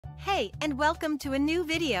Hey, and welcome to a new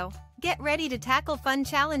video. Get ready to tackle fun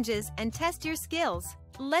challenges and test your skills.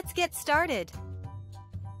 Let's get started.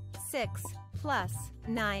 6 plus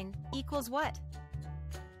 9 equals what?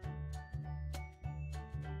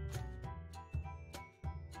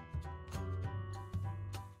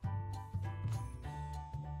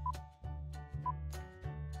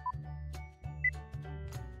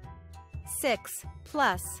 Six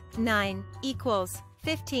plus 9 equals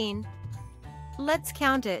 15. Let's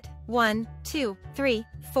count it. 1, 2, 3,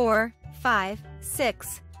 4, 5,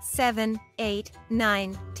 6, 7, 8,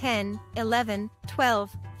 9, 10, 11,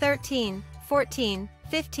 12, 13, 14,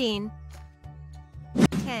 15.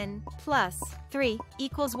 10 plus 3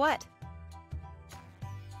 equals what?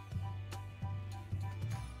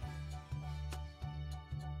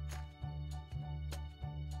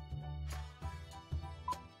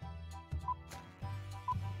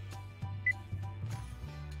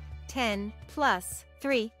 Ten plus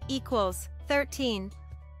 3 equals 13.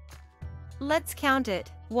 Let's count it.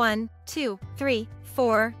 1, 2, 3,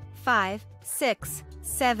 4, 5, 6,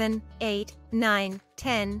 7, 8, 9,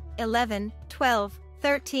 10, 11, 12,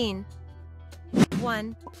 13.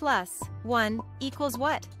 1 plus 1 equals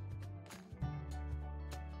what?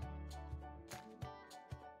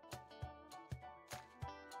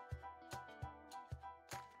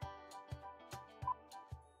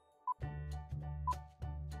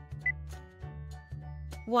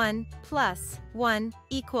 One plus 1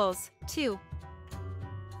 equals 2.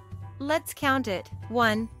 Let's count it.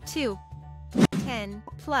 1, 2. 10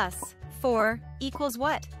 plus 4 equals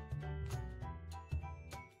what?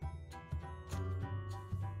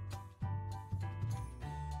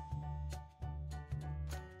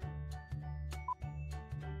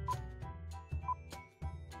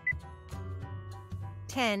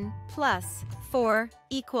 Ten plus 4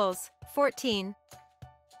 equals 14.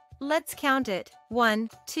 Let's count it. 1,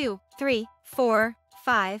 2, 3, 4,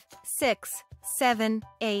 5, 6, 7,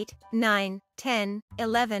 8, 9, 10,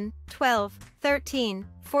 11, 12, 13,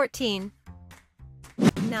 14.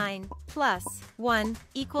 9 plus 1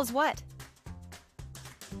 equals what?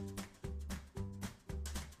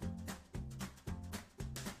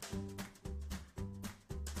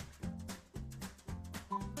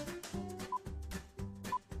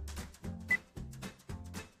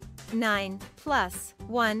 Nine plus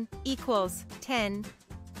 1 equals 10.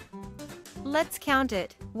 Let's count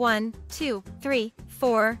it. 1, 2, 3,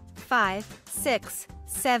 4, 5, 6,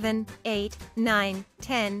 7, 8, 9,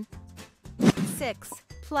 10. 6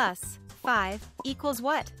 plus 5 equals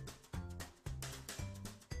what?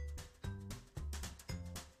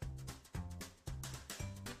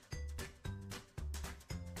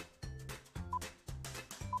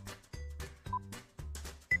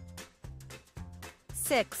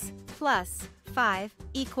 Six plus 5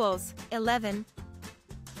 equals 11.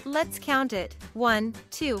 Let's count it. 1,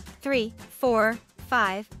 2, 3, 4,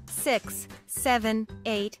 5, 6, 7,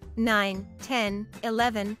 8, 9, 10,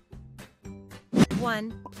 11.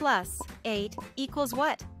 1 plus 8 equals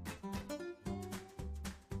what?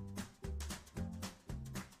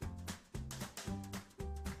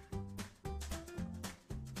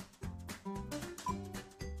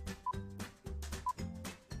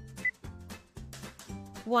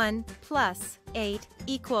 One plus 8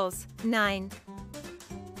 equals 9.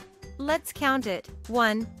 Let's count it.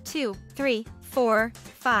 1, 2, 3, 4,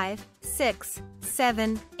 5, 6,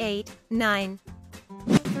 7, 8, 9.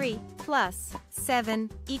 3 plus 7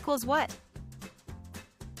 equals what?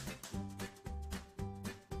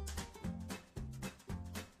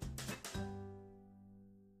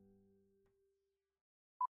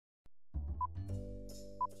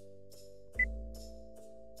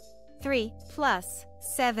 Three plus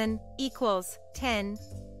 7 equals 10.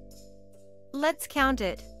 Let's count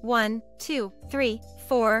it. 1, 2, 3,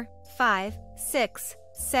 4, 5, 6,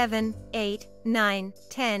 7, 8, 9,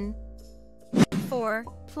 10. 4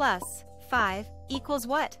 plus 5 equals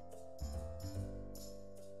what?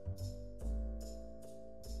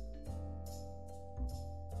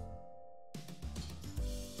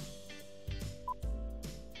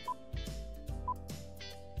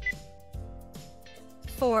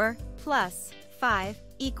 Four plus 5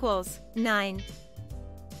 equals 9.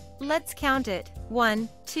 Let's count it. 1,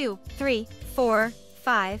 2, 3, 4,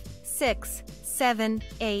 5, 6, 7,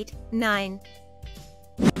 8, 9.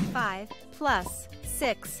 5 plus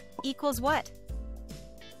 6 equals what?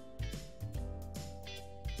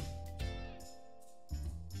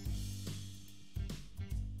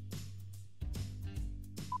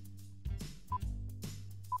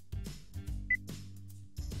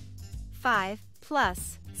 Five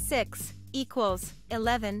plus 6 equals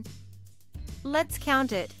 11. Let's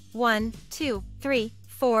count it. 1, 2, 3,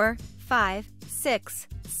 4, 5, 6,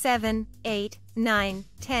 7, 8, 9,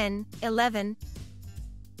 10, 11.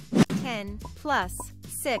 10 plus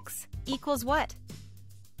 6 equals what?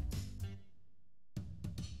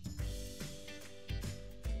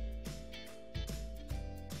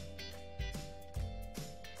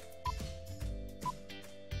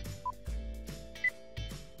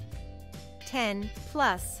 Ten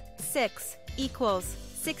plus 6 equals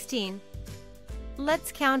 16.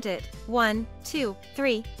 Let's count it. 1, 2,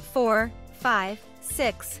 3, 4, 5,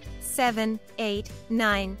 6, 7, 8,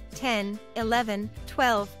 9, 10, 11,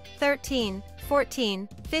 12, 13, 14,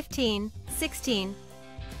 15, 16.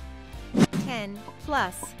 10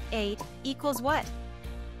 plus 8 equals what?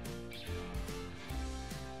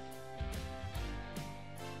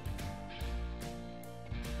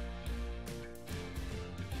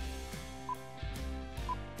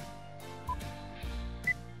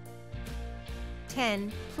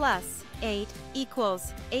 Ten plus 8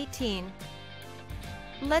 equals 18.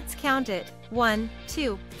 Let's count it. 1,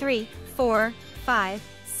 2, 3, 4, 5,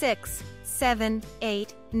 6, 7,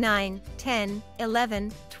 8, 9, 10,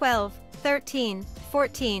 11, 12, 13,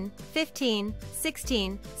 14, 15,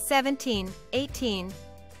 16, 17, 18.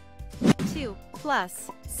 2 plus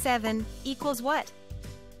 7 equals what?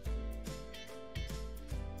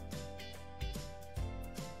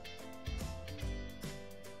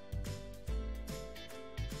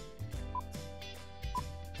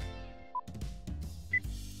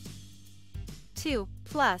 Two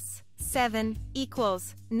plus 7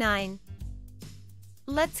 equals 9.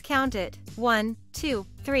 Let's count it. 1, 2,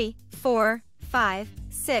 3, 4, 5,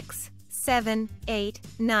 6, 7, 8,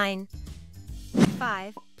 9.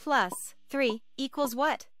 5 plus 3 equals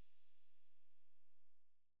what?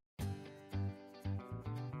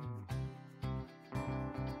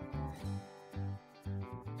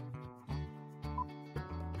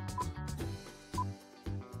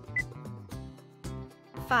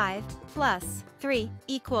 Five plus 3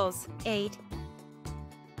 equals 8.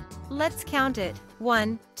 Let's count it.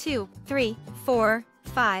 1, 2, 3, 4,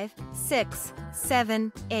 5, 6,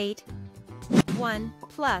 7, 8. 1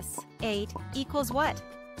 plus 8 equals what?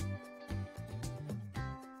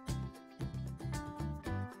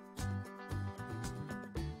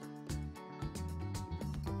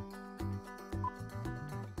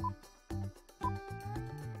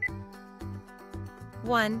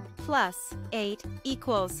 One plus 8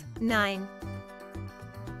 equals 9.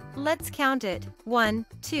 Let's count it. 1,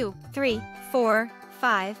 2, 3, 4,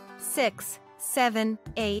 5, 6, 7,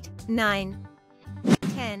 8, 9.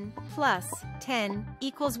 10 plus 10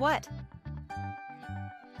 equals what?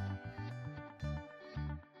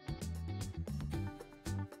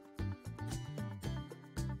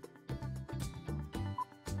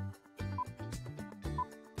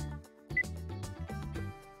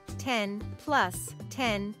 Ten plus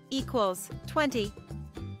 10 equals 20.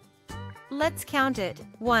 Let's count it.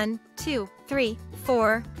 1, 2, 3,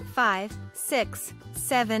 4, 5, 6,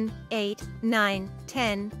 7, 8, 9,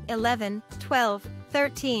 10, 11, 12,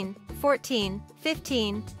 13, 14,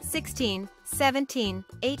 15, 16, 17,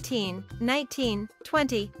 18, 19,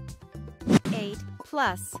 20. 8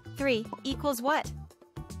 plus 3 equals what?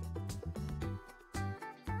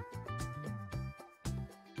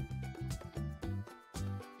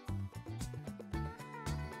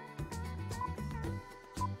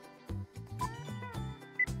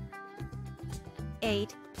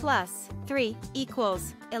 Eight plus 3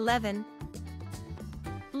 equals 11.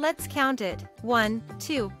 Let's count it. 1,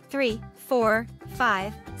 2, 3, 4,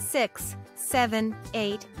 5, 6, 7,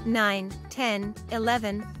 8, 9, 10,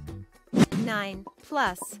 11. 9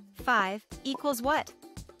 plus 5 equals what?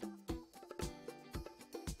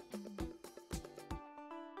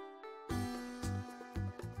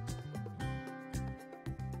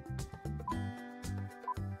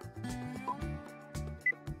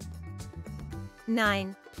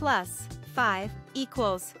 Nine plus 5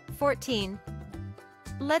 equals 14.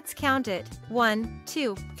 Let's count it. 1,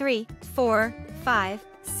 2, 3, 4, 5,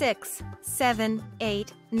 6, 7,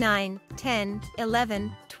 8, 9, 10,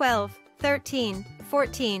 11, 12, 13,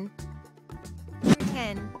 14.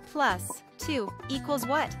 10 plus 2 equals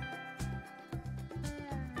what?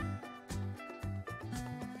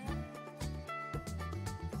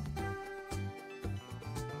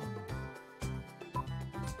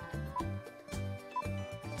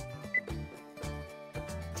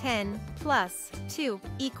 Ten plus 2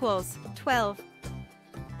 equals 12.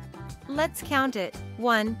 Let's count it.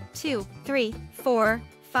 1, 2, 3, 4,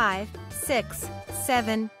 5, 6,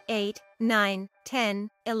 7, 8, 9, 10,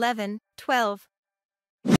 11, 12.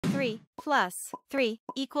 3 plus 3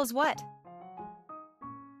 equals what?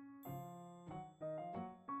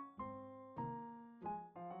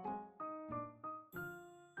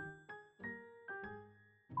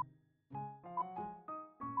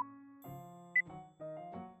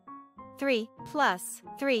 3 plus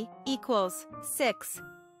 3 equals 6.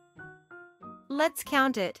 Let's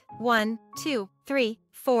count it. 1, 2, 3,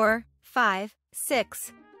 4, 5,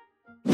 6,